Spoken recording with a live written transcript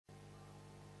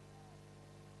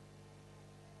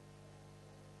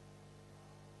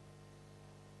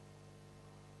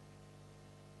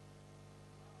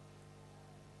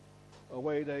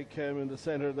Away they came in the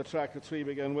centre of the track. The 3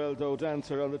 began well, though.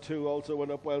 Dancer on the 2 also went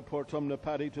up well. Portumna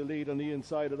Paddy to lead on the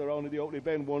inside of the round of the opening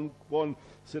bend. One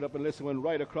Sit Up and Listen went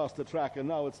right across the track, and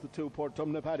now it's the 2.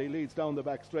 Portumna Paddy leads down the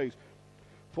back straight.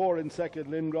 4 in second.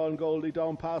 LINGRAWN GOLDIE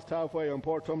down past halfway on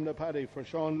Portumna Paddy for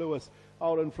Sean Lewis.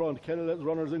 Out in front, Kennelet's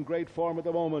runners in great form at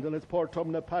the moment, and it's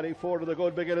Portumna Paddy 4 to the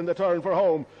good, beginning the turn for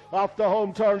home. Off the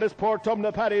home turn, this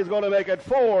Portumna Paddy is going to make it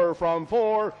 4 from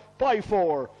 4 by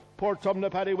 4. Portumna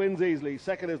Paddy wins easily.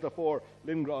 Second is the 4,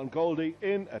 LINGRAWN GOLDIE,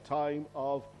 in a time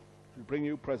of, we'll bring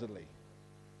you presently.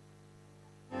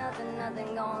 Nothing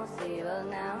gonna save us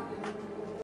now.